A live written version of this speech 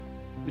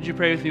Would you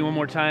pray with me one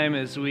more time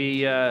as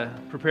we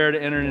prepare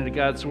to enter into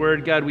God's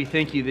Word? God, we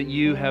thank you that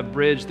you have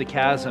bridged the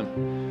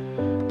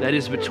chasm that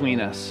is between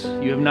us.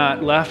 You have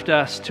not left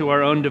us to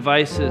our own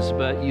devices,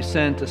 but you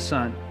sent a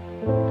Son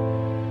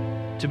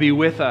to be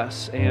with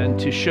us and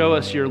to show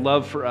us your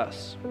love for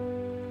us.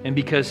 And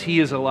because he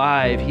is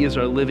alive, he is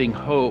our living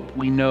hope,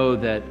 we know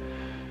that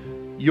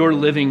your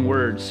living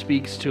Word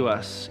speaks to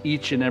us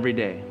each and every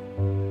day.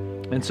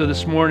 And so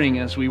this morning,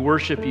 as we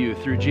worship you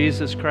through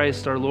Jesus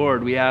Christ our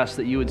Lord, we ask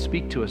that you would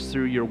speak to us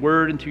through your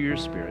Word and through your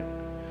Spirit.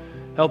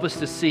 Help us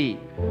to see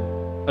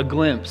a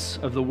glimpse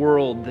of the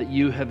world that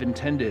you have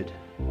intended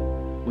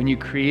when you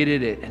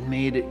created it and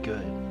made it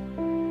good.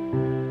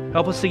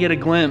 Help us to get a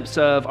glimpse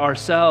of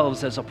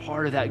ourselves as a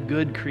part of that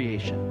good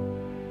creation.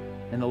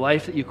 And the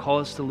life that you call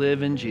us to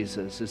live in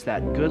Jesus is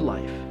that good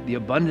life, the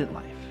abundant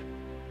life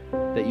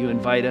that you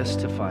invite us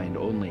to find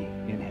only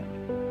in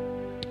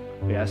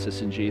him. We ask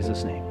this in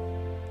Jesus' name.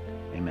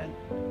 Amen.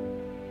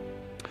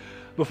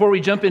 Before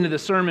we jump into the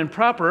sermon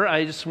proper,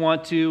 I just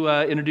want to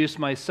introduce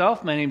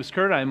myself. My name is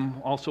Kurt.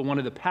 I'm also one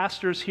of the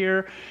pastors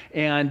here,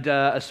 and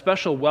a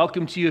special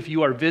welcome to you if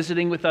you are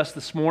visiting with us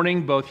this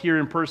morning, both here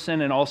in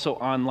person and also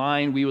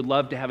online. We would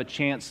love to have a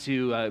chance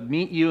to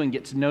meet you and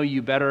get to know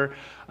you better.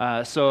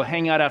 So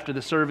hang out after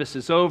the service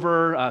is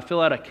over,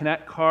 fill out a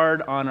Connect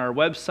card on our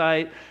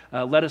website,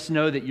 let us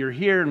know that you're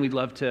here, and we'd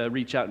love to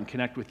reach out and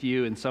connect with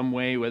you in some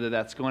way, whether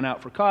that's going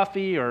out for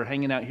coffee or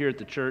hanging out here at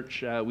the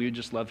church. We would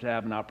just love to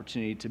have an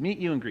opportunity to meet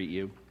you and greet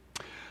you.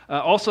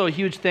 Also, a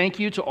huge thank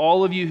you to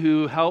all of you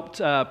who helped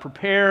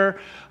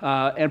prepare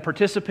and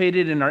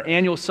participated in our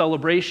annual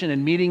celebration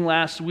and meeting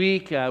last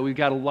week. We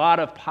got a lot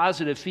of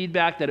positive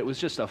feedback that it was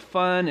just a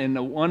fun and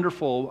a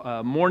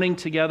wonderful morning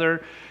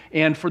together.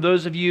 And for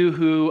those of you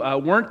who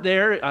weren't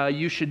there,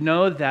 you should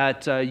know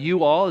that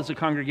you all as a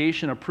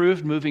congregation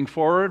approved moving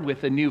forward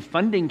with a new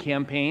funding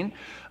campaign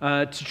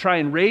to try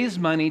and raise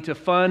money to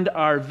fund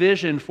our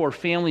vision for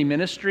family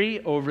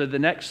ministry over the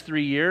next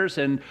 3 years.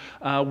 And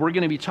we're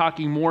going to be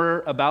talking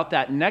more about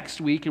that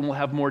next week, and we'll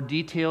have more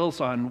details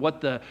on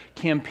what the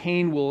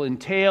campaign will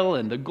entail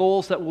and the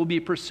goals that we'll be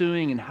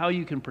pursuing and how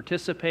you can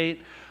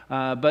participate.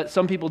 But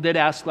some people did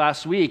ask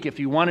last week if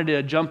you wanted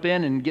to jump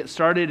in and get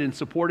started in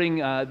supporting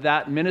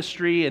that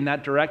ministry in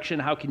that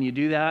direction, how can you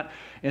do that?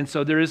 And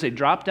so there is a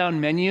drop-down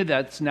menu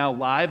that's now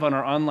live on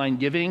our online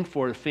giving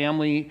for the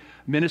family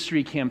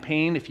ministry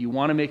campaign. If you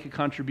want to make a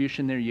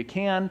contribution there, you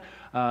can.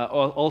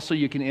 Also,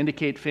 you can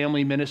indicate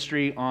family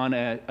ministry on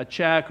a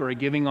check or a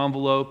giving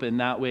envelope, and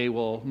that way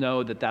we'll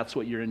know that that's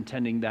what you're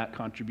intending that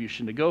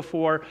contribution to go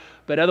for.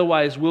 But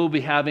otherwise, we'll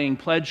be having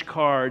pledge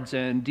cards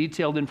and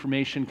detailed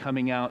information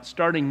coming out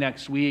starting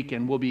next week,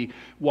 and we'll be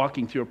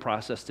walking through a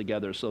process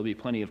together, so there'll be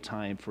plenty of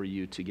time for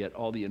you to get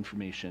all the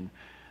information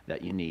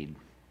that you need.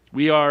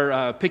 We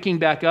are picking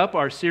back up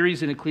our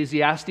series in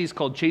Ecclesiastes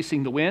called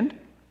Chasing the Wind,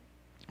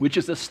 which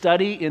is a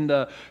study in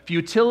the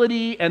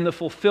futility and the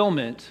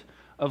fulfillment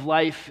of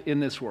life in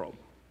this world.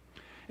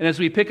 And as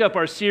we pick up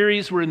our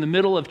series, we're in the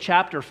middle of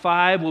chapter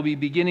 5. We'll be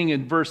beginning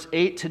in verse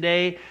 8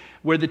 today,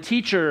 where the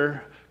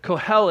teacher,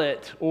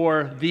 Kohelet,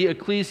 or the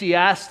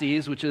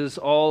Ecclesiastes, which is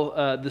all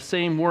the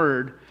same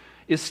word,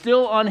 is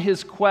still on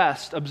his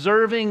quest,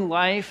 observing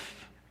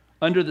life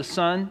under the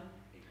sun,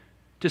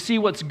 to see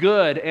what's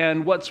good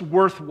and what's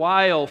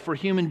worthwhile for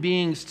human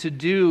beings to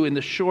do in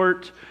the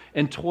short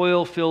and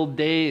toil-filled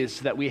days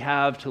that we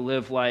have to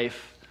live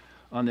life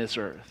on this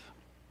earth.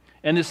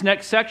 And this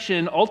next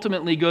section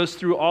ultimately goes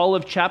through all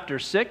of chapter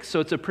 6,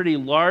 so it's a pretty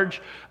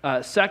large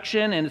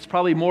section, and it's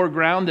probably more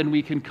ground than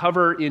we can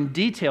cover in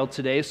detail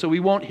today, so we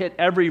won't hit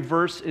every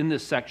verse in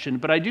this section,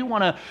 but I do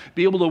want to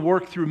be able to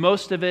work through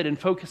most of it and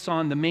focus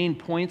on the main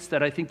points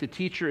that I think the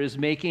teacher is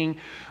making,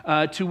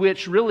 to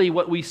which really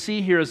what we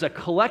see here is a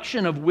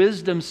collection of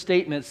wisdom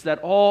statements that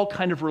all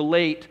kind of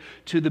relate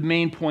to the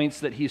main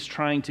points that he's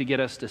trying to get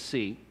us to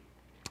see.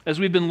 As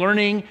we've been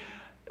learning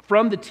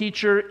from the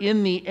teacher,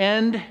 in the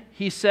end,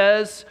 he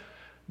says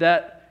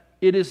that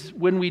it is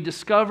when we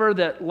discover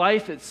that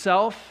life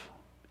itself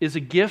is a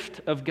gift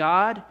of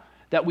God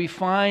that we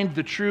find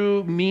the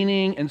true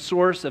meaning and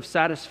source of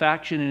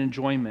satisfaction and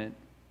enjoyment.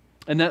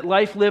 And that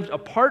life lived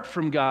apart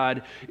from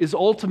God is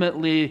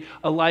ultimately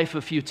a life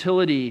of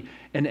futility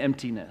and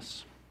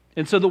emptiness.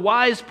 And so the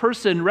wise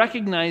person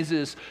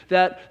recognizes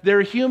that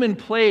their human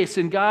place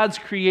in God's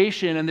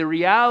creation and the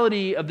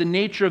reality of the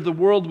nature of the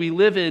world we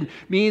live in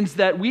means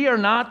that we are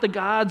not the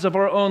gods of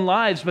our own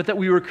lives, but that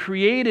we were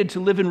created to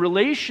live in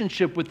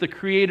relationship with the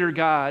Creator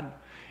God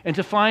and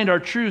to find our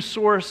true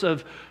source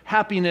of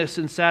happiness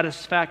and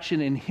satisfaction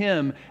in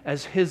Him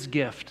as His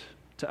gift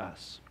to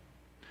us.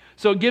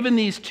 So given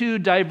these two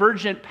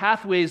divergent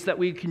pathways that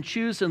we can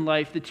choose in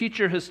life, the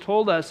teacher has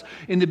told us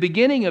in the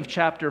beginning of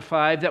chapter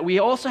 5 that we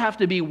also have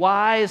to be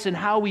wise in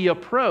how we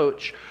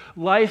approach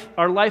life,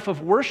 our life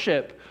of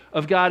worship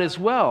of God as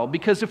well.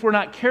 Because if we're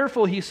not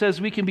careful, he says,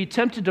 we can be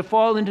tempted to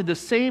fall into the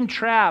same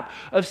trap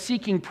of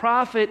seeking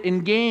profit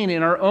and gain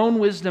in our own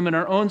wisdom and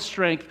our own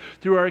strength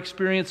through our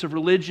experience of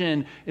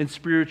religion and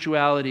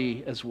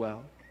spirituality as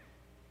well.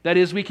 That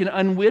is, we can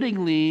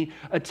unwittingly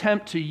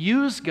attempt to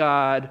use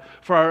God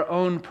for our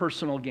own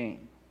personal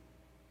gain.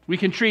 We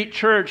can treat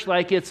church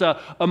like it's a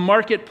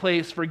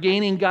marketplace for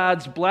gaining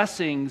God's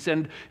blessings,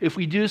 and if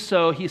we do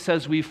so, he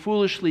says we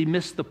foolishly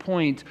miss the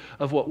point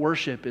of what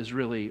worship is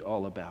really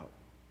all about.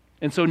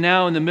 And so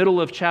now in the middle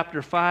of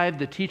chapter 5,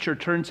 the teacher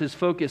turns his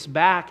focus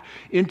back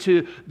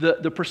into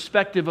the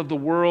perspective of the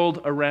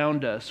world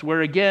around us,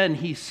 where again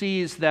he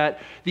sees that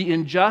the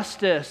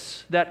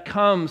injustice that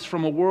comes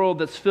from a world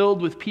that's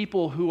filled with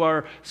people who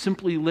are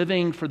simply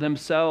living for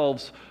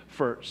themselves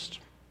first.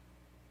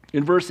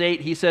 In verse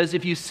 8, he says,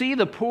 if you see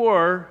the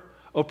poor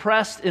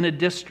oppressed in a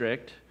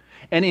district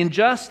and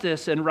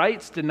injustice and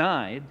rights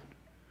denied,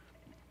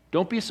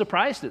 don't be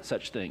surprised at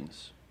such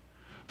things.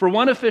 For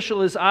one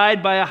official is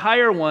eyed by a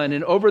higher one,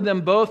 and over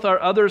them both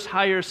are others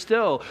higher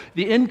still.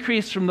 The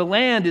increase from the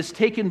land is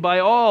taken by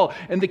all,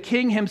 and the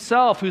king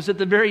himself, who's at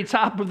the very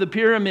top of the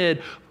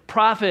pyramid,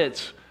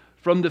 profits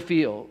from the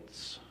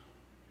fields.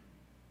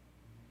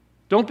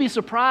 Don't be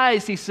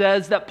surprised, he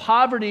says, that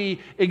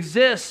poverty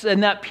exists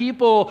and that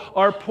people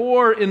are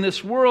poor in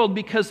this world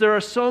because there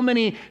are so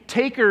many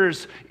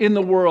takers in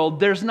the world.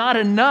 There's not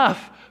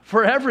enough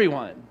for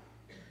everyone.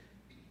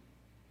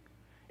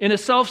 In a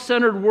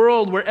self-centered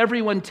world where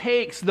everyone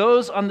takes,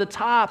 those on the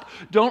top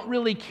don't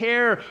really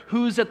care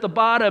who's at the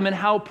bottom and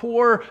how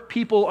poor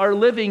people are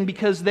living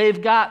because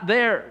they've got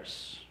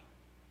theirs.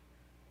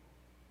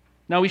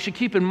 Now we should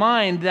keep in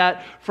mind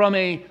that from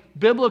a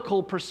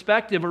biblical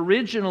perspective,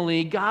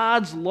 originally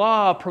God's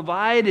law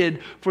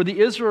provided for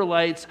the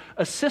Israelites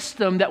a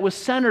system that was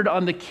centered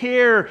on the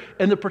care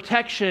and the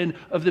protection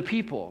of the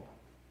people.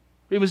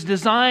 It was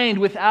designed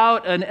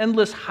without an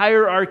endless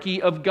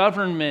hierarchy of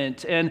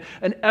government and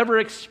an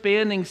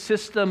ever-expanding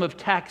system of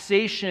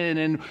taxation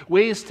and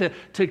ways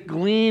to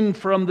glean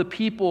from the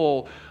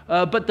people.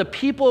 But the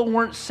people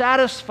weren't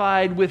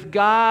satisfied with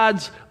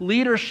God's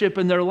leadership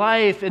in their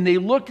life, and they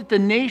looked at the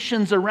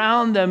nations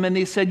around them and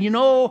they said,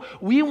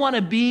 we want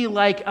to be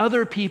like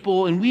other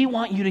people, and we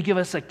want you to give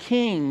us a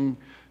king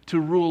to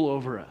rule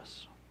over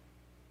us.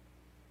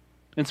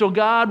 And so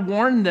God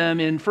warned them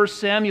in 1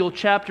 Samuel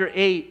chapter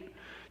 8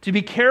 to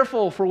be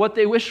careful for what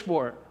they wish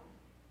for.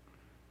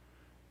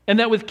 And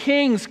that with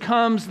kings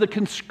comes the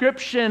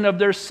conscription of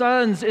their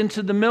sons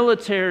into the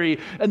military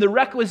and the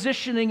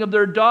requisitioning of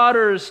their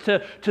daughters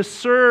to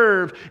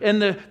serve and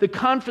the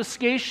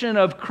confiscation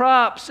of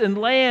crops and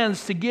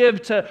lands to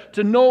give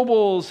to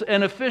nobles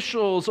and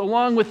officials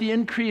along with the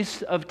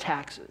increase of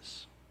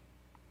taxes.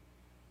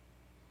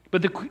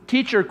 But the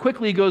teacher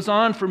quickly goes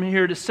on from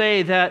here to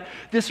say that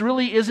this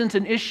really isn't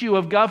an issue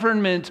of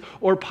government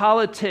or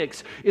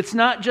politics. It's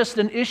not just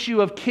an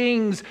issue of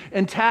kings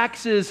and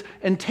taxes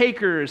and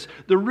takers.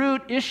 The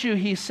root issue,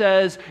 he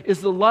says,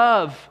 is the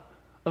love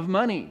of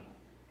money.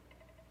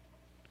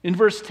 In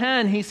verse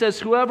 10, he says,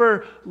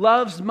 whoever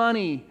loves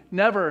money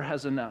never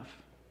has enough.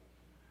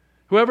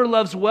 Whoever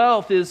loves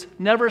wealth is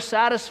never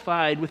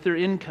satisfied with their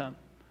income.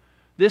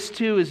 This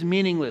too is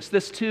meaningless.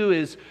 This too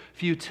is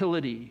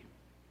futility.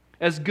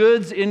 As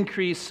goods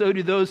increase, so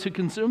do those who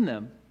consume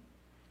them.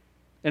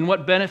 And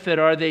what benefit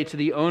are they to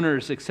the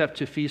owners except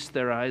to feast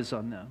their eyes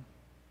on them?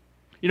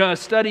 A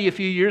study a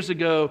few years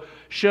ago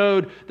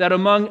showed that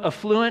among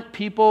affluent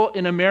people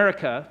in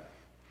America,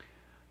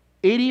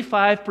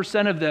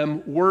 85% of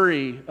them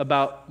worry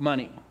about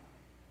money.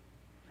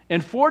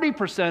 And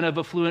 40% of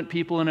affluent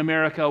people in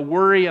America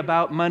worry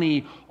about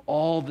money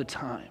all the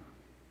time.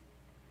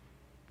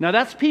 Now,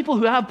 that's people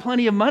who have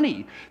plenty of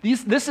money.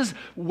 This is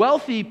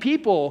wealthy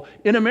people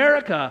in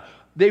America.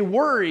 They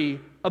worry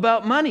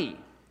about money.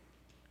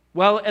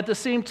 While at the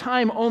same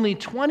time, only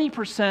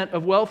 20%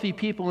 of wealthy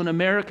people in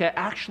America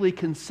actually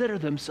consider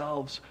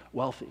themselves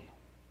wealthy.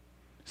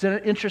 Is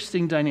that an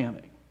interesting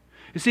dynamic?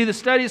 You see, the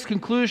study's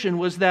conclusion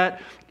was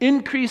that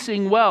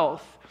increasing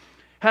wealth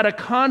had a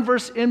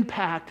converse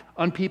impact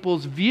on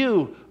people's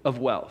view of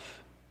wealth.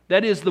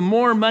 That is, the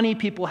more money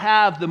people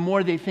have, the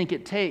more they think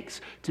it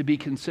takes to be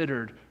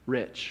considered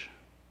rich.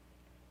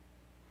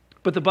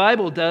 But the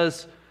Bible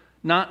does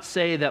not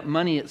say that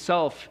money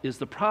itself is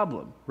the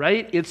problem,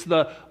 right? It's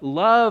the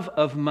love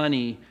of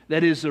money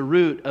that is the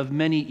root of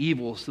many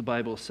evils, the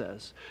Bible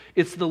says.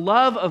 It's the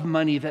love of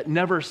money that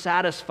never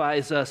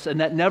satisfies us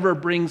and that never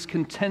brings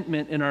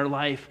contentment in our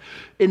life.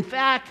 In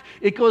fact,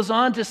 it goes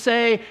on to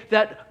say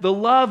that the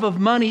love of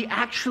money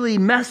actually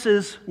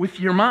messes with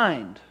your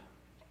mind.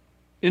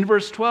 In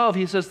verse 12,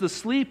 he says, the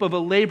sleep of a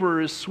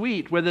laborer is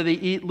sweet, whether they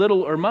eat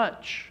little or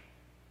much.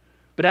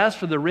 But as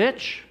for the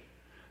rich,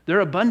 their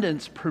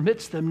abundance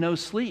permits them no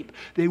sleep.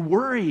 They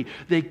worry.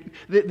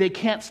 They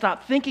can't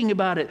stop thinking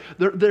about it.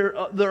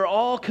 They're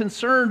all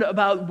concerned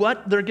about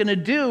what they're going to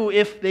do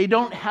if they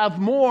don't have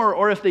more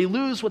or if they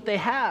lose what they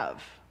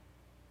have.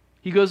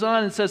 He goes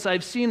on and says,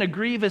 I've seen a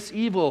grievous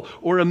evil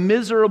or a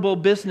miserable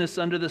business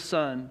under the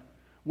sun,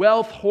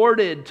 wealth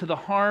hoarded to the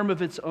harm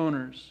of its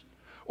owners,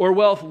 or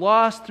wealth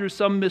lost through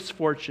some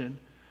misfortune,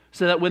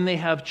 so that when they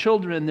have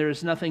children, there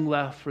is nothing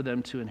left for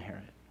them to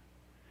inherit.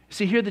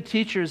 See, here the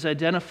teacher is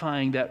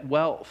identifying that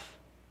wealth,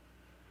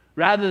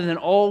 rather than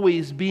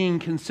always being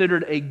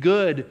considered a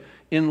good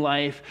in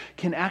life,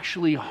 can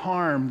actually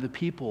harm the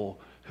people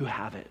who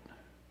have it.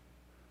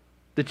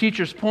 The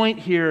teacher's point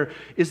here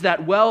is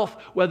that wealth,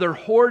 whether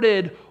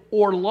hoarded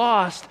or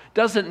lost,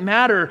 doesn't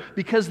matter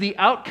because the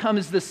outcome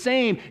is the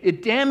same.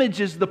 It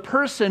damages the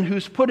person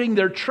who's putting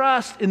their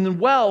trust in the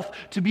wealth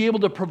to be able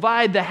to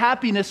provide the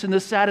happiness and the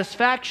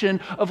satisfaction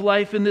of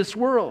life in this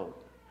world.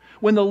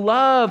 When the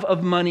love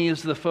of money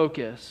is the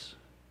focus,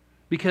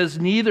 because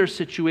neither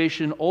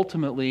situation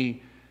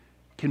ultimately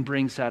can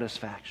bring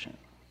satisfaction.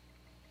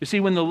 You see,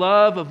 when the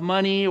love of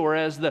money, or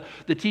as the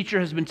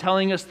teacher has been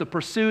telling us, the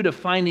pursuit of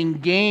finding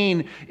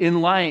gain in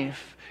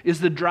life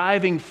is the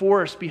driving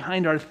force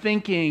behind our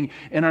thinking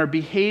and our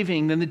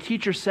behaving, then the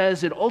teacher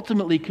says it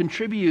ultimately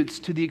contributes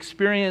to the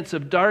experience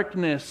of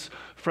darkness,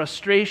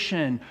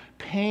 frustration,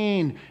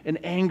 pain,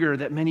 and anger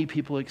that many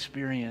people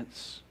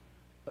experience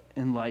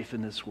in life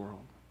in this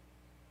world.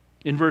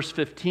 In verse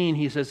 15,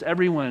 he says,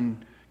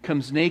 everyone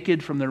comes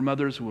naked from their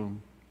mother's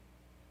womb.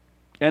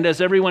 And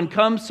as everyone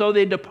comes, so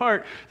they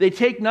depart. They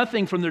take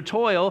nothing from their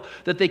toil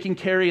that they can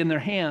carry in their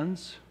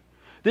hands.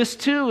 This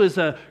too is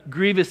a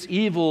grievous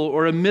evil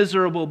or a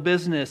miserable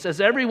business. As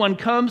everyone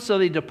comes, so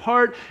they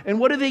depart. And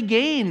what do they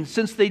gain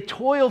since they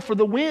toil for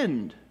the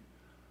wind?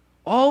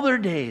 All their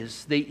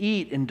days they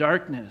eat in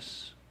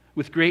darkness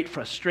with great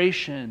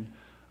frustration,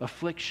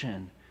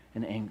 affliction,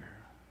 and anger.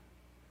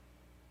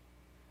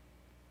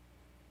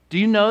 Do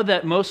you know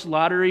that most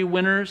lottery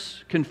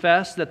winners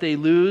confess that they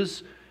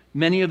lose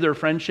many of their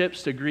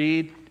friendships to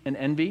greed and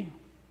envy?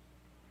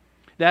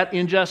 That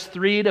in just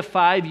 3 to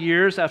 5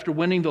 years after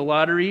winning the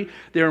lottery,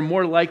 they are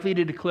more likely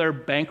to declare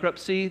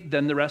bankruptcy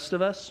than the rest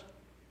of us?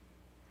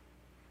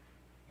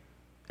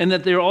 And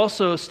that they're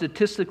also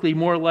statistically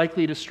more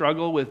likely to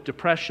struggle with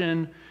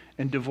depression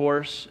and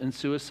divorce and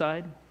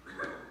suicide?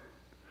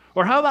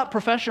 Or how about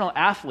professional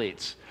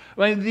athletes?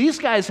 I mean, these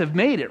guys have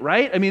made it,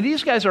 right? I mean,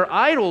 these guys are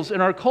idols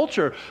in our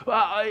culture.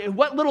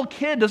 What little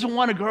kid doesn't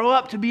want to grow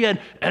up to be an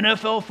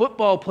NFL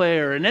football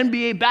player, an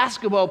NBA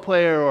basketball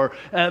player, or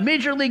a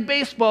Major League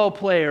Baseball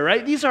player,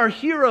 right? These are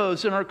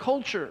heroes in our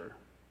culture.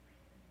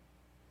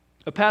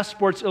 A past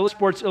Sports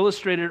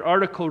Illustrated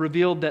article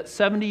revealed that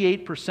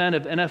 78%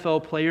 of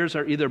NFL players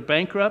are either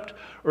bankrupt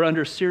or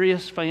under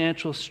serious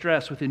financial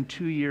stress within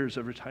 2 years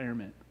of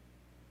retirement.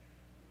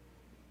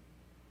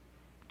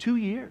 2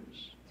 years.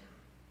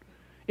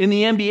 In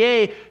the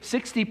NBA,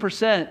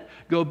 60%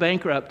 go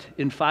bankrupt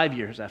in 5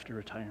 years after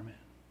retirement.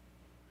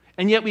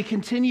 And yet we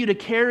continue to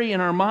carry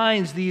in our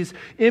minds these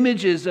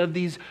images of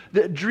the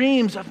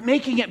dreams of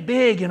making it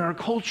big in our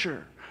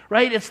culture,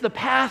 right? It's the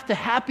path to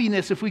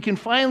happiness. If we can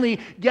finally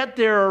get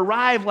there or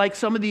arrive like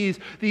some of these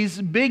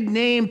big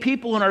name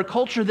people in our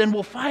culture, then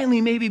we'll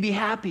finally maybe be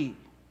happy.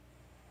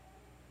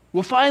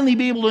 We'll finally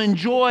be able to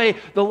enjoy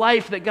the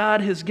life that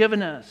God has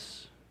given us.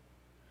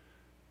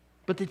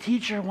 But the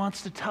teacher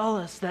wants to tell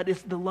us that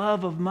it's the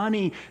love of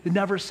money that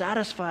never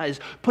satisfies.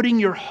 Putting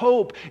your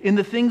hope in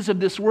the things of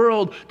this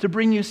world to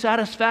bring you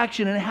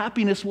satisfaction and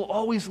happiness will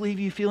always leave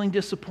you feeling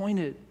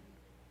disappointed.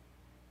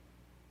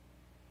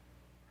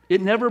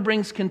 It never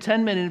brings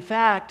contentment. In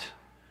fact,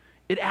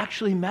 it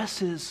actually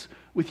messes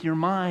with your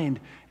mind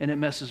and it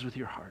messes with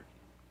your heart.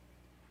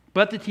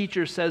 But the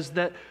teacher says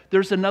that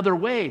there's another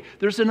way.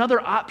 There's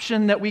another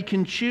option that we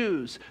can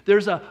choose.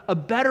 There's a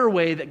better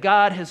way that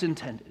God has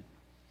intended.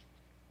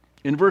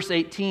 In verse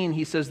 18,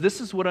 he says,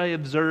 "This is what I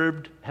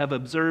have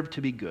observed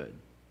to be good,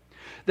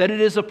 that it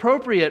is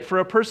appropriate for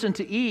a person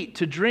to eat,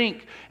 to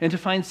drink, and to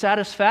find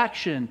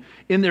satisfaction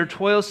in their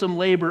toilsome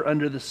labor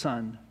under the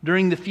sun,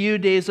 during the few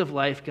days of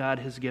life God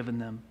has given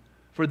them.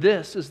 For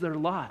this is their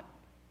lot.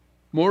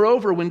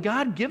 Moreover, when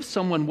God gives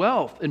someone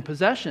wealth and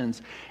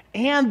possessions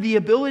and the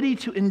ability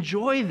to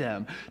enjoy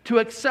them, to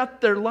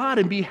accept their lot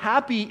and be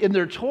happy in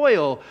their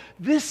toil,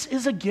 this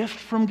is a gift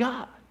from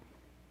God.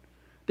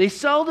 They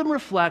seldom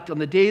reflect on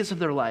the days of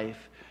their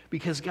life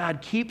because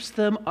God keeps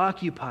them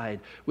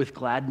occupied with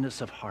gladness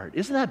of heart."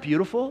 Isn't that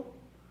beautiful?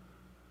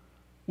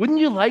 Wouldn't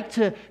you like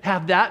to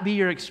have that be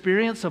your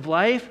experience of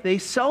life? They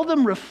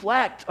seldom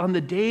reflect on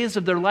the days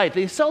of their life.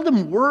 They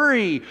seldom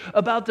worry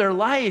about their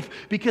life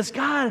because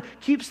God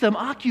keeps them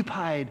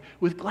occupied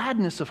with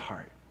gladness of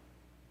heart.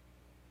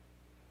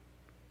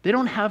 They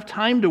don't have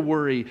time to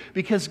worry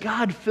because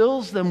God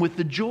fills them with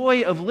the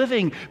joy of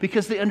living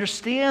because they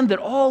understand that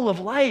all of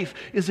life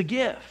is a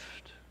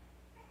gift.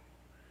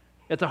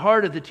 At the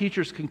heart of the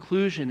teacher's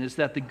conclusion is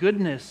that the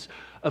goodness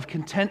of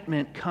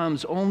contentment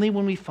comes only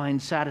when we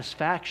find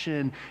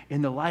satisfaction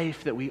in the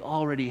life that we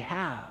already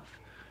have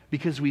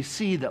because we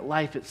see that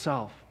life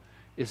itself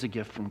is a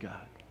gift from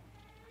God.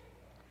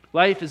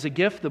 Life is a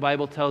gift, the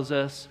Bible tells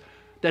us,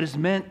 that is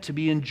meant to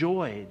be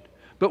enjoyed.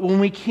 But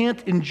when we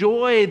can't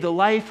enjoy the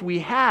life we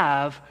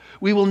have,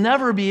 we will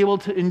never be able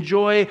to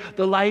enjoy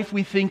the life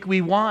we think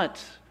we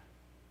want.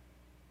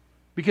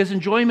 Because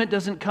enjoyment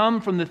doesn't come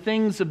from the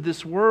things of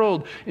this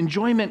world.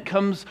 Enjoyment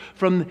comes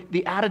from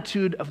the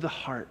attitude of the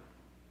heart.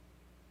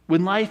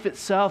 When life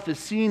itself is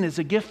seen as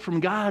a gift from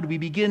God, we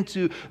begin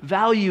to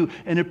value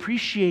and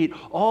appreciate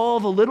all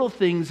the little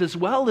things as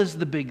well as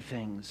the big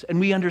things. And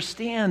we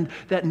understand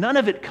that none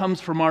of it comes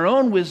from our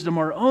own wisdom,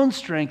 our own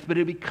strength, but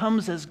it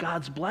comes as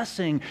God's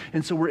blessing.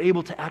 And so we're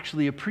able to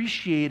actually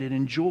appreciate and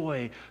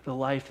enjoy the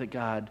life that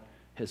God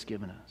has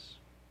given us.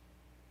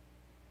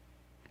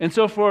 And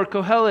so for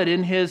Kohelet,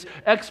 in his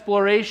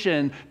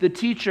exploration, the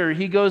teacher,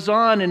 he goes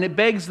on and it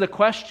begs the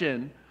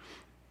question,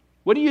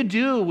 what do you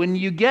do when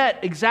you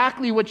get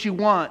exactly what you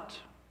want?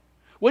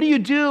 What do you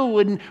do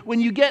when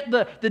you get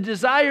the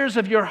desires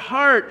of your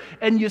heart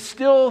and you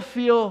still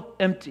feel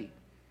empty?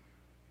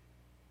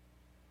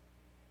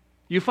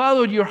 You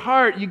followed your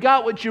heart, you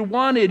got what you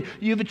wanted,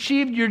 you've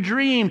achieved your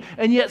dream,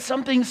 and yet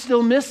something's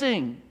still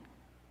missing.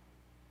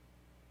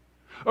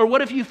 Or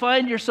what if you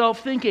find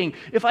yourself thinking,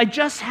 if I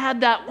just had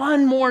that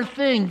one more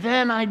thing,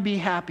 then I'd be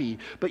happy.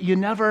 But you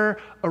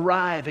never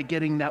arrive at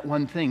getting that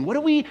one thing. What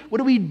do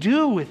we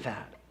do with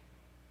that?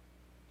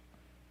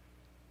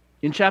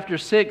 In chapter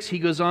 6, he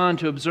goes on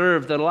to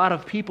observe that a lot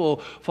of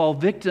people fall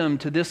victim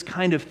to this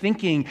kind of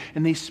thinking,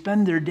 and they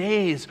spend their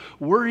days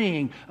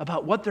worrying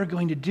about what they're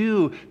going to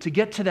do to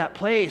get to that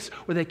place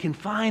where they can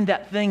find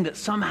that thing that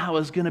somehow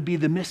is going to be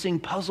the missing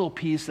puzzle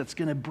piece that's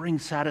going to bring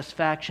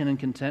satisfaction and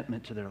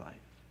contentment to their life.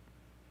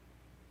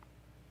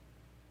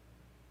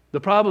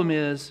 The problem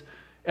is,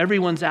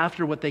 everyone's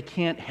after what they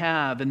can't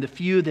have, and the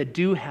few that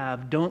do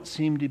have don't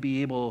seem to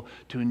be able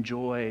to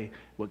enjoy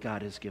what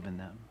God has given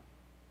them.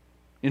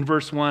 In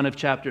verse 1 of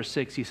chapter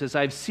 6, he says,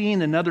 I've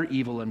seen another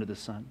evil under the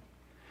sun,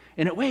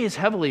 and it weighs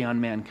heavily on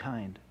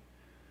mankind.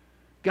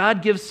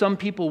 God gives some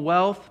people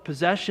wealth,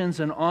 possessions,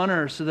 and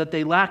honor so that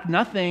they lack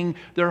nothing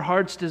their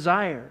hearts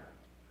desire.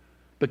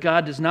 But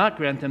God does not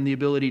grant them the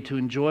ability to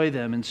enjoy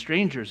them, and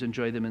strangers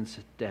enjoy them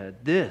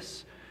instead.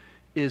 This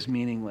is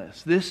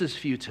meaningless. This is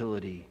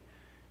futility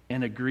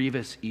and a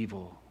grievous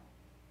evil.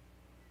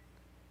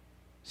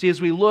 See, as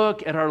we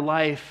look at our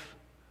life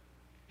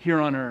here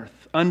on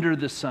earth, under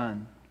the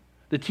sun,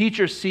 the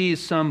teacher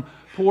sees some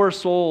poor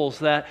souls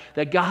that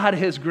God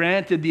has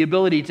granted the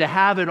ability to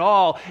have it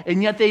all,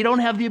 and yet they don't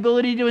have the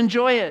ability to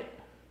enjoy it.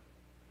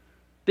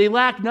 They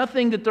lack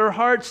nothing that their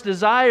hearts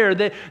desire.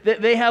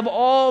 They have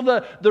all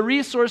the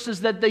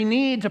resources that they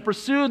need to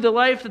pursue the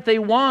life that they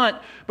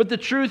want, but the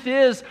truth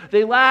is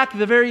they lack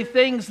the very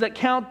things that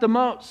count the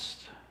most.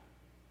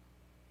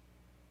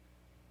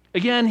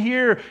 Again,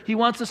 here he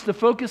wants us to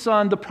focus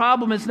on the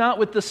problem is not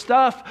with the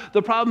stuff,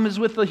 the problem is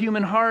with the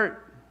human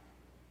heart.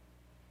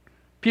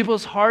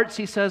 People's hearts,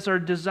 he says, are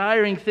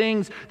desiring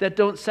things that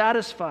don't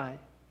satisfy.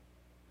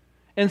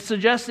 And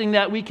suggesting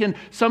that we can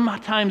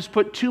sometimes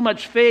put too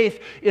much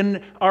faith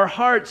in our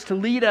hearts to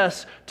lead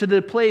us to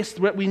the place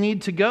that we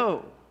need to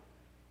go.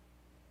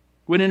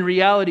 When in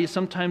reality,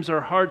 sometimes our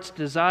heart's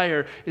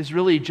desire is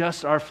really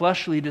just our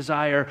fleshly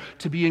desire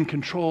to be in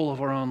control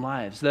of our own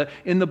lives.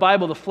 In the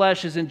Bible, the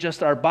flesh isn't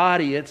just our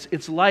body,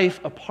 it's life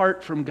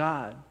apart from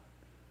God.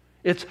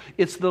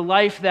 It's the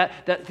life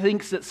that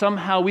thinks that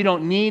somehow we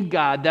don't need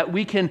God, that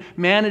we can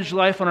manage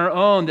life on our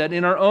own, that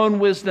in our own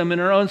wisdom, in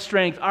our own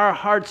strength, our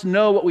hearts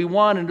know what we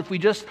want, and if we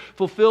just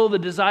fulfill the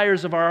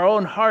desires of our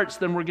own hearts,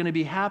 then we're going to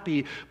be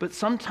happy. But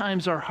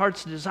sometimes our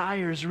heart's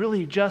desire is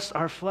really just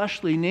our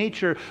fleshly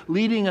nature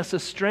leading us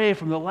astray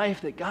from the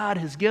life that God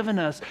has given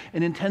us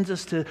and intends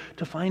us to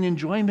find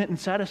enjoyment and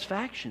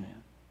satisfaction in.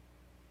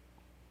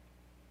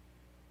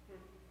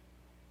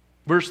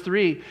 Verse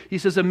 3, he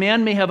says, a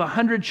man may have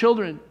 100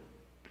 children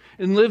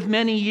and live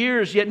many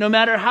years, yet no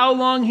matter how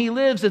long he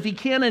lives, if he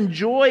can't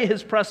enjoy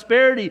his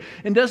prosperity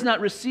and does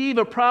not receive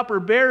a proper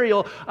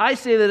burial, I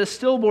say that a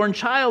stillborn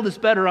child is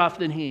better off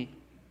than he.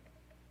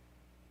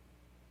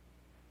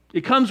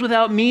 It comes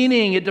without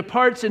meaning, it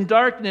departs in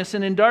darkness,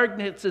 and in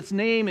darkness its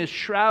name is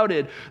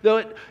shrouded. Though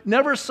it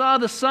never saw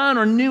the sun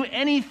or knew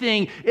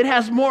anything, it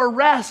has more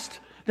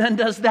rest than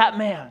does that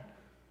man.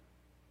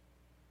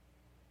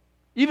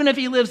 Even if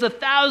he lives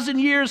 1,000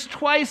 years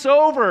twice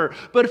over,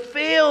 but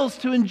fails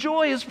to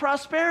enjoy his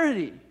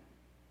prosperity.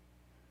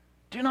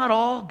 Do not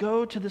all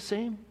go to the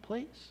same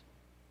place?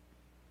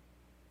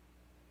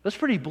 That's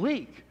pretty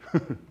bleak.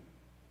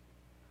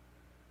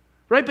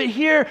 Right? But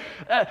here,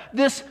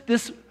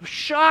 this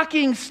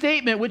shocking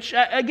statement, which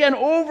again,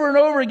 over and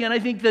over again, I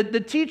think that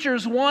the teacher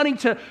is wanting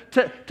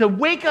to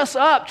wake us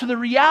up to the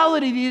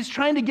reality that he's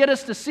trying to get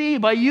us to see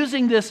by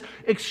using this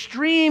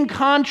extreme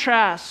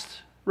contrast,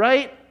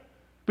 right?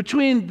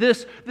 Between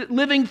this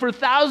living for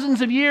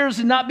thousands of years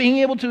and not being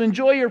able to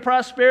enjoy your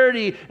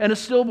prosperity and a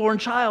stillborn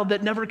child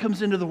that never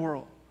comes into the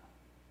world.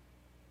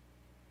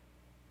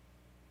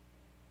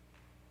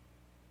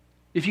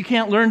 If you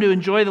can't learn to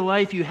enjoy the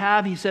life you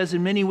have, he says,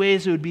 in many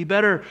ways it would be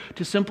better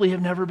to simply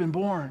have never been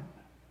born.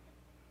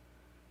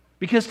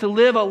 Because to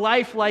live a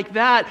life like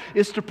that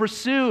is to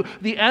pursue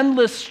the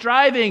endless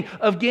striving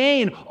of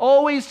gain,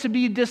 always to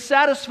be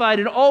dissatisfied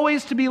and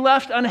always to be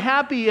left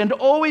unhappy and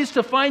always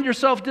to find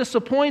yourself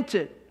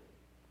disappointed.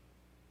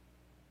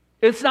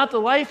 It's not the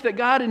life that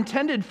God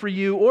intended for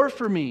you or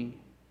for me.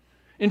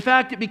 In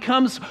fact, it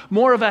becomes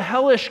more of a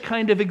hellish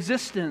kind of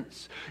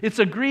existence. It's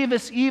a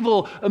grievous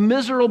evil, a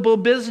miserable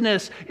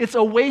business. It's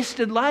a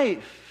wasted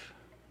life.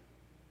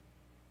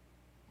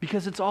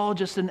 Because it's all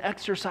just an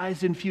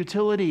exercise in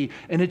futility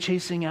and a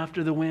chasing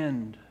after the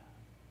wind.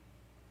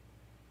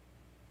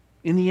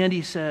 In the end,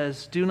 he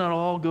says, do not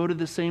all go to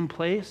the same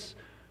place?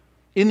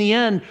 In the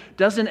end,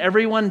 doesn't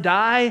everyone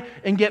die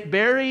and get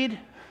buried?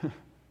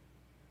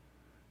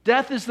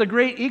 Death is the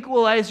great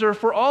equalizer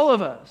for all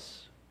of us.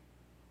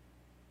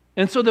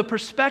 And so the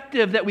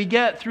perspective that we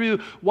get through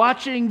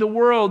watching the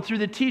world through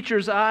the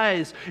teacher's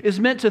eyes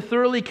is meant to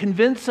thoroughly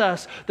convince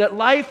us that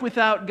life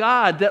without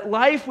God, that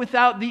life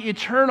without the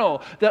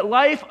eternal, that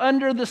life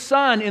under the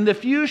sun in the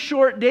few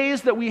short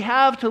days that we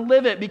have to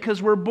live it because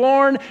we're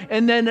born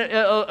and then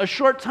a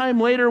short time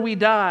later we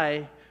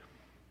die,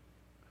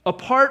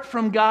 apart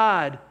from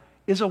God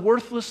is a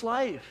worthless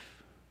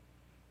life.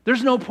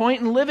 There's no point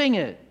in living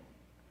it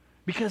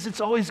because it's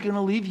always going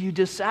to leave you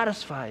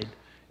dissatisfied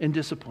and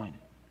disappointed.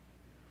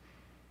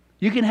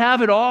 You can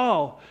have it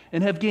all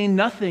and have gained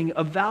nothing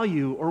of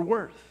value or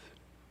worth.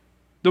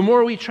 The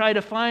more we try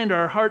to find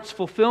our heart's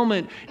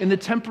fulfillment in the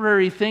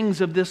temporary things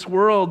of this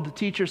world, the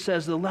teacher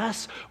says, the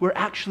less we're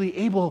actually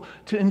able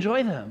to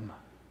enjoy them.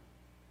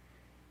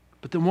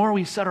 But the more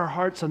we set our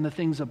hearts on the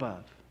things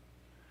above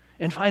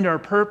and find our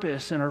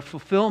purpose and our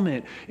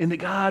fulfillment in the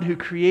God who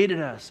created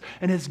us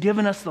and has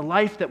given us the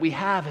life that we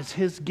have as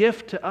His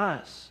gift to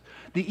us,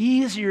 the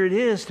easier it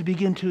is to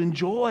begin to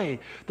enjoy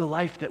the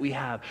life that we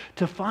have,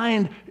 to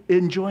find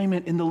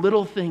enjoyment in the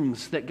little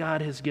things that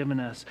God has given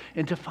us,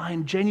 and to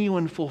find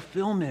genuine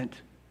fulfillment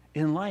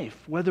in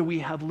life, whether we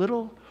have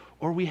little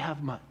or we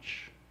have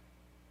much.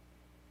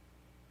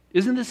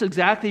 Isn't this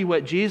exactly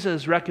what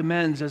Jesus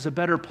recommends as a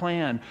better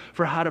plan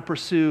for how to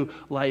pursue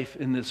life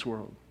in this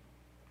world?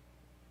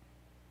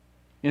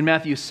 In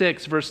Matthew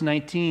 6, verse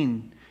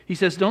 19, he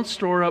says, don't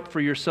store up for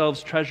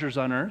yourselves treasures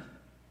on earth,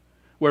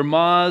 where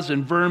moths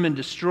and vermin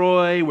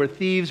destroy, where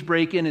thieves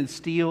break in and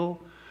steal.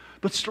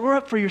 But store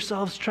up for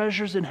yourselves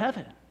treasures in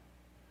heaven,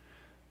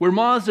 where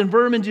moths and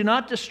vermin do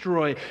not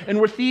destroy, and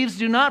where thieves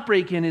do not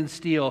break in and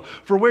steal.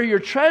 For where your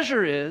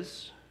treasure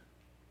is,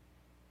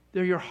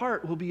 there your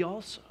heart will be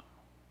also.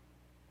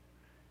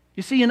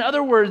 You see, in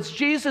other words,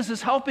 Jesus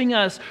is helping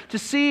us to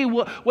see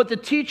what the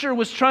teacher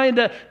was trying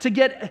to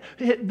get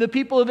the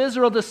people of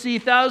Israel to see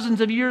thousands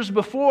of years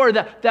before,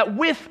 that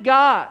with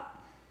God,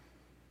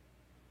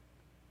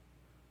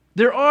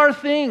 there are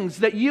things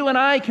that you and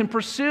I can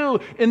pursue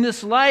in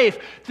this life,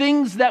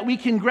 things that we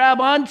can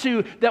grab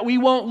onto that we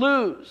won't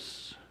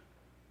lose.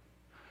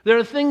 There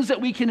are things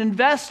that we can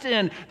invest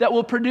in that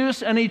will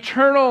produce an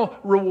eternal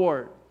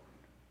reward,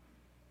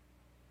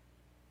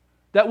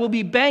 that will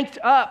be banked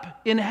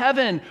up in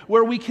heaven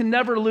where we can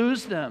never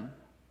lose them,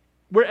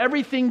 where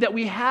everything that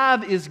we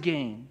have is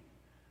gain.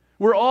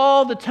 Where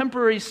all the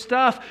temporary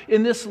stuff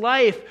in this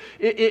life,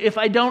 if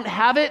I don't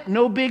have it,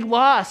 no big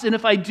loss. And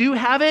if I do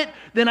have it,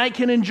 then I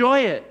can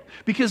enjoy it.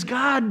 Because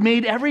God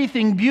made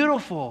everything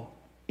beautiful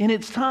in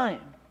its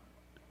time.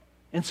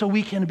 And so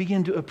we can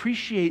begin to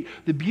appreciate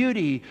the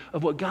beauty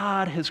of what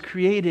God has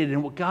created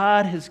and what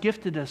God has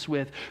gifted us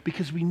with,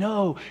 because we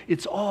know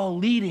it's all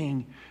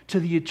leading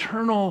to the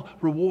eternal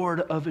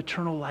reward of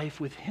eternal life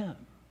with Him.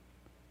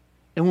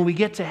 And when we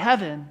get to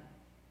heaven,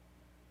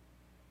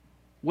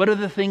 what are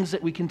the things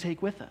that we can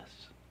take with us?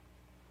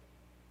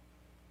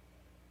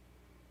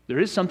 There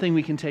is something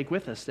we can take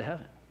with us to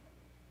heaven.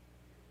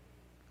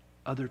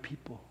 Other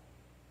people.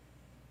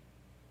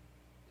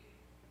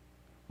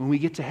 When we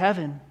get to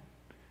heaven,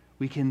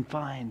 we can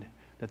find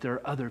that there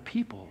are other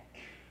people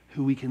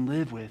who we can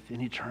live with in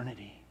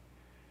eternity.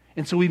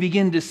 And so we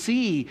begin to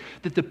see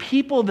that the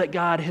people that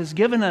God has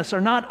given us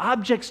are not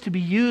objects to be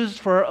used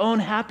for our own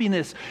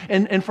happiness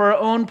and for our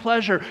own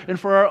pleasure and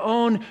for our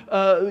own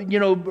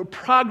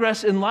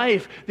progress in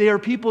life. They are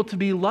people to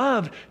be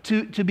loved,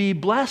 to be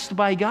blessed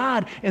by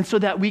God, and so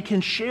that we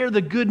can share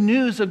the good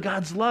news of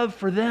God's love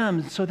for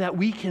them, so that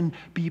we can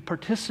be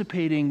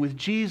participating with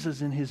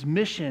Jesus in His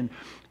mission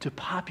to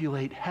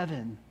populate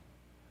heaven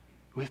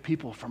with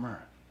people from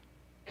earth.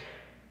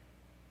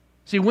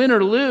 See, win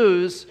or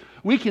lose,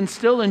 we can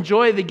still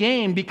enjoy the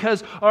game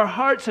because our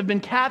hearts have been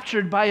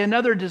captured by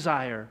another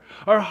desire.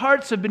 Our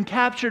hearts have been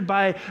captured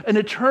by an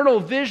eternal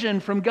vision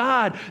from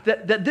God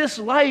that this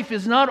life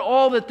is not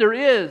all that there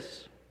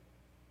is.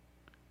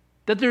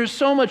 That there is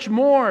so much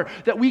more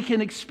that we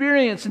can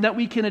experience and that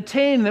we can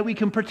attain, that we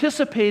can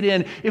participate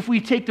in if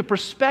we take the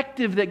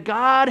perspective that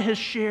God has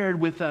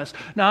shared with us,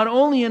 not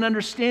only in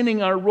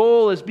understanding our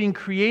role as being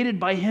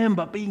created by Him,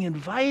 but being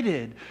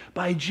invited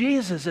by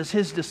Jesus as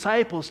His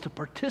disciples to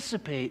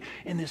participate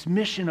in this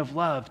mission of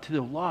love to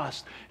the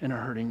lost and a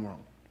hurting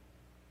world.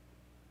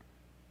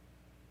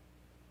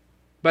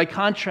 By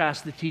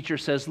contrast, the teacher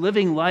says,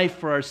 living life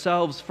for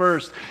ourselves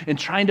first and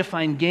trying to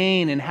find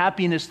gain and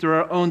happiness through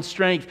our own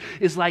strength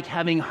is like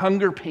having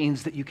hunger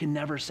pains that you can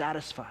never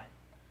satisfy.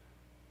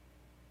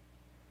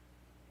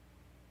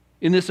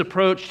 In this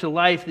approach to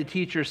life, the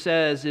teacher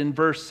says in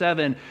verse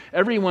 7,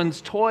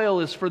 everyone's toil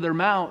is for their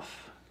mouth,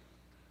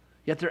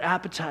 yet their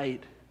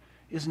appetite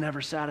is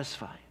never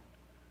satisfied.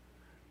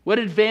 What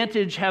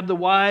advantage have the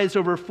wise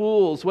over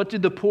fools? What do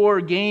the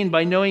poor gain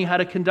by knowing how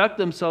to conduct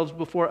themselves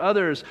before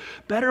others?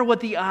 Better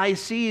what the eye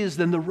sees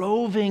than the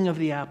roving of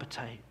the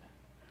appetite.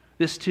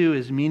 This too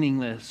is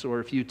meaningless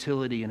or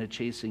futility and a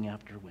chasing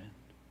after wind.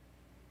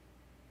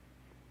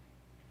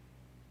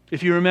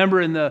 If you remember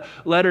in the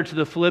letter to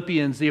the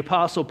Philippians, the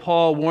Apostle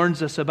Paul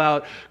warns us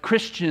about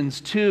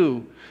Christians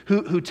too,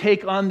 who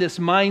take on this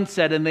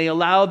mindset and they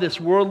allow this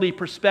worldly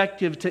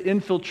perspective to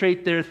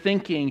infiltrate their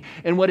thinking.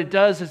 And what it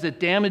does is it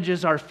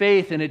damages our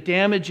faith and it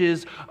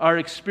damages our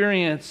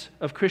experience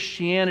of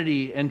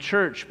Christianity and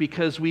church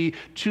because we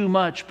too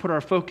much put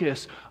our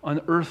focus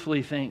on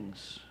earthly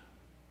things.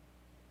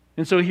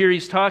 And so here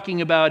he's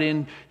talking about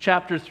in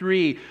chapter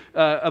 3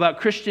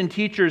 about Christian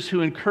teachers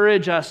who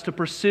encourage us to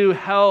pursue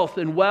health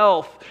and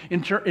wealth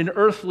in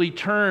earthly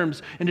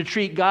terms and to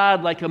treat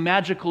God like a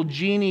magical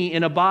genie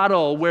in a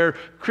bottle, where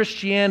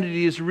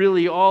Christianity is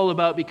really all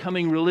about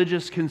becoming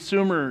religious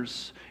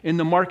consumers in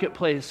the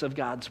marketplace of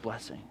God's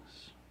blessings.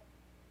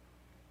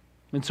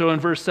 And so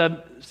in verse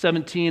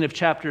 17 of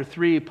chapter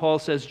 3, Paul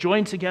says,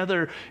 "Join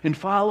together in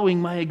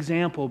following my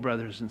example,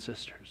 brothers and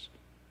sisters.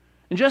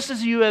 And just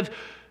as you have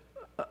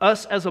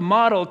us as a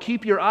model,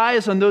 keep your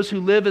eyes on those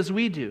who live as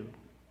we do.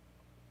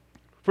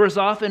 For as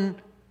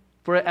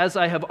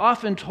I have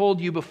often told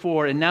you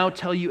before and now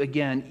tell you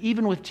again,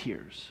 even with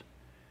tears,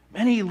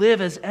 many live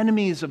as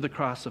enemies of the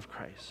cross of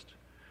Christ.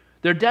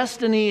 Their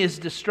destiny is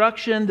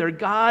destruction, their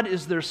God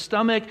is their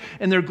stomach,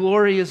 and their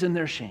glory is in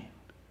their shame.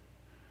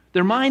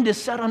 Their mind is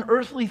set on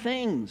earthly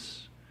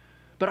things.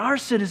 But our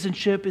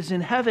citizenship is in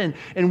heaven,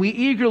 and we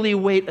eagerly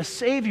await a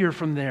Savior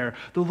from there,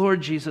 the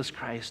Lord Jesus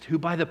Christ, who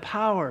by the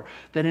power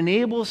that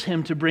enables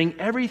him to bring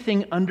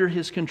everything under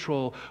his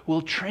control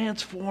will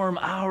transform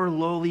our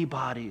lowly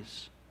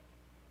bodies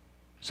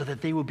so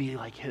that they will be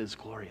like his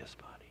glorious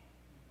body."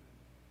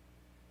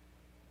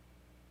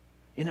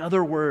 In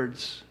other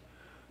words,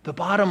 the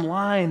bottom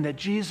line that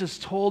Jesus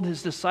told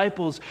his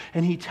disciples,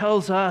 and he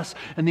tells us,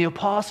 and the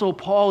Apostle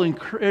Paul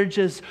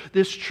encourages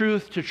this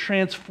truth to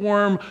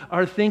transform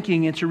our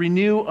thinking and to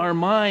renew our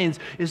minds,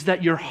 is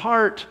that your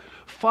heart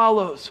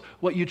follows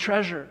what you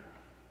treasure.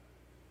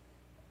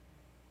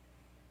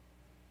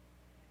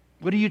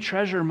 What do you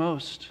treasure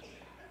most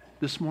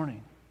this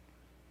morning?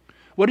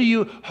 What are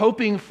you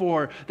hoping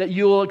for that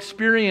you will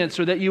experience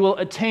or that you will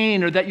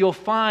attain or that you'll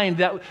find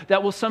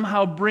that will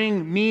somehow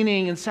bring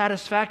meaning and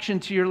satisfaction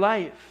to your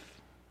life?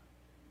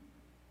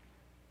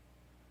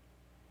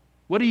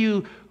 What are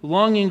you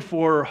longing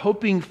for or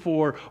hoping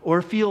for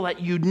or feel that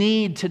you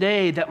need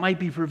today that might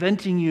be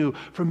preventing you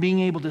from being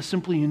able to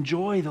simply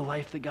enjoy the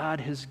life that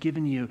God has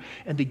given you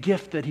and the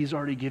gift that he's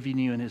already given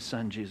you in his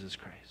Son, Jesus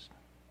Christ?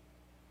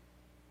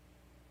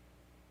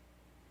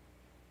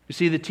 You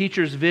see, the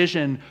teacher's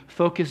vision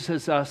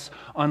focuses us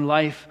on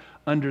life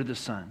under the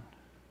sun,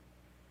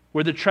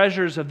 where the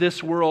treasures of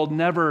this world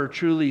never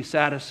truly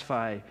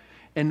satisfy,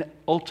 and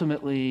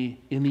ultimately,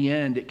 in the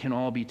end, it can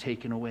all be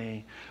taken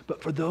away.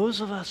 But for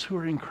those of us who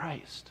are in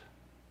Christ,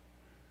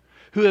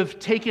 who have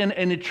taken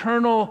an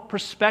eternal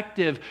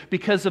perspective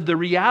because of the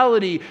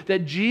reality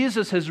that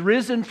Jesus has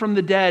risen from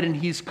the dead and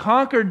he's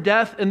conquered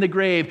death and the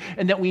grave,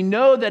 and that we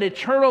know that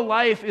eternal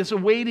life is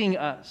awaiting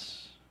us,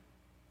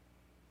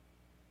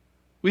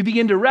 we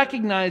begin to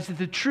recognize that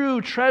the true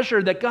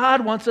treasure that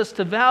God wants us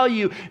to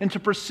value and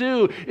to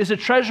pursue is a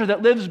treasure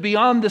that lives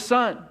beyond the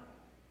sun,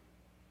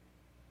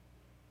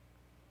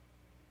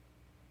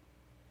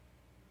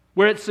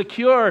 where it's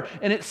secure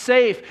and it's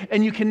safe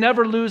and you can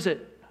never lose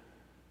it.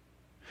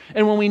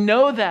 And when we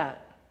know that,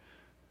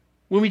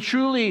 when we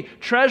truly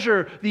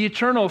treasure the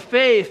eternal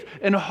faith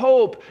and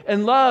hope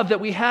and love that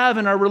we have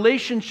in our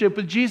relationship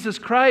with Jesus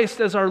Christ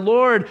as our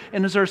Lord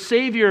and as our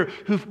Savior,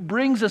 who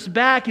brings us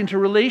back into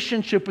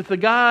relationship with the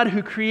God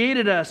who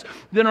created us,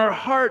 then our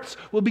hearts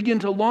will begin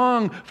to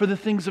long for the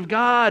things of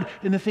God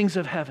and the things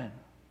of heaven,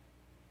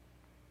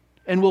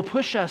 and will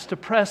push us to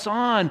press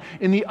on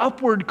in the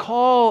upward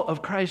call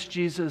of Christ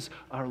Jesus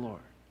our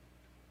Lord.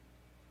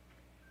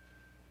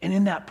 And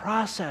in that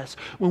process,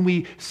 when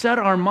we set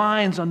our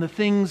minds on the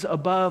things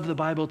above, the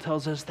Bible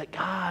tells us that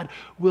God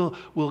will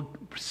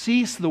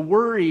cease the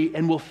worry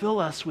and will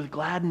fill us with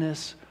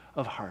gladness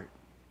of heart.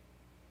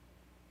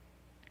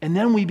 And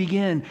then we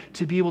begin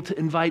to be able to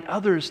invite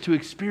others to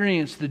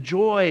experience the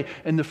joy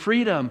and the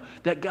freedom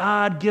that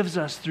God gives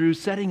us through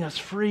setting us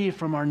free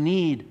from our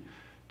need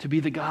to be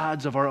the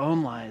gods of our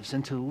own lives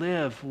and to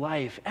live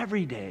life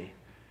every day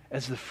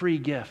as the free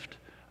gift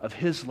of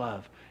his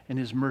love and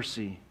his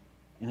mercy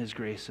and his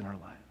grace in our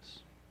lives.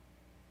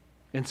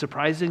 And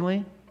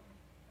surprisingly,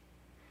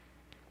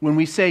 when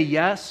we say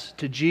yes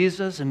to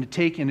Jesus and to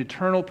take an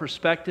eternal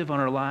perspective on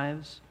our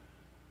lives,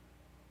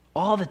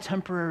 all the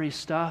temporary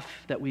stuff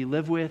that we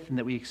live with and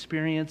that we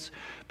experience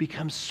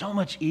becomes so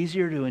much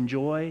easier to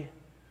enjoy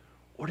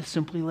or to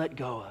simply let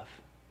go of,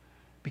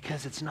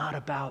 because it's not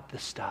about the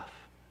stuff.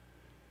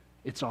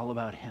 It's all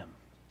about him.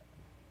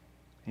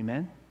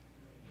 Amen?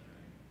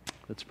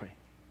 Let's pray.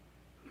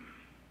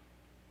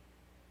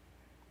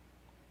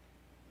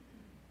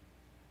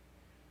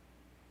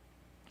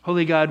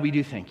 Holy God, we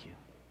do thank you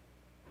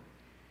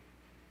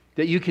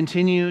that you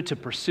continue to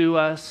pursue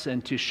us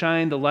and to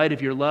shine the light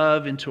of your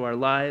love into our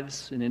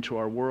lives and into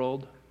our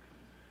world.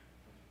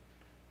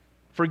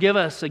 Forgive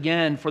us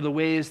again for the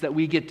ways that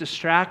we get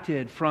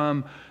distracted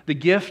from the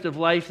gift of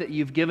life that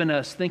you've given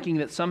us, thinking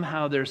that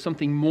somehow there's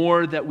something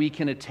more that we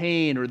can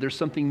attain or there's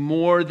something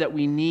more that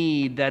we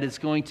need that is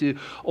going to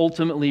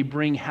ultimately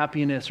bring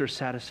happiness or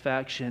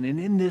satisfaction. And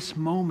in this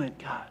moment,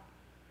 God,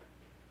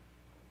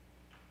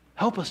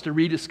 help us to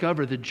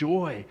rediscover the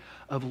joy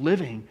of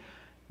living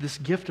this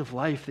gift of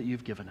life that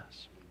you've given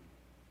us.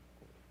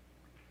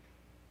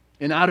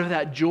 And out of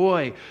that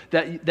joy,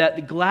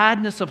 that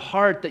gladness of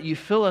heart that you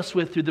fill us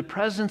with through the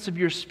presence of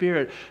your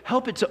Spirit,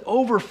 help it to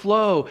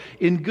overflow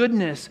in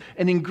goodness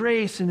and in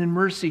grace and in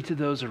mercy to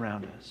those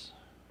around us.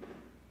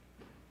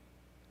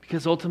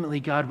 Because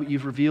ultimately, God, what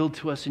you've revealed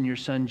to us in your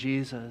Son,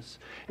 Jesus,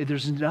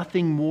 there's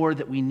nothing more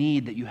that we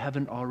need that you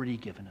haven't already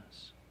given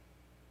us.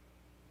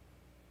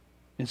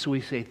 And so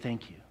we say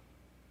thank you.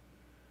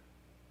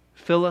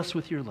 Fill us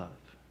with your love.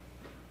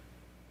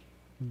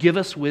 Give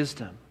us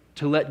wisdom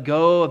to let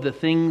go of the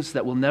things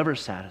that will never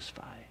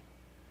satisfy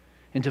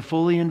and to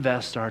fully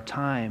invest our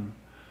time,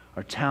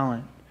 our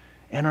talent,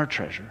 and our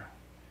treasure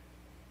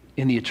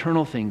in the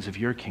eternal things of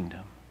your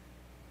kingdom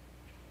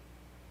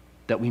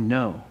that we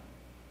know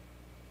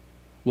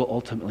will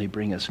ultimately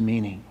bring us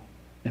meaning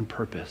and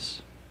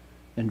purpose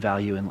and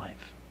value in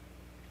life.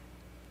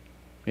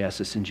 We ask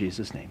this in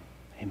Jesus' name.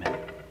 Amen.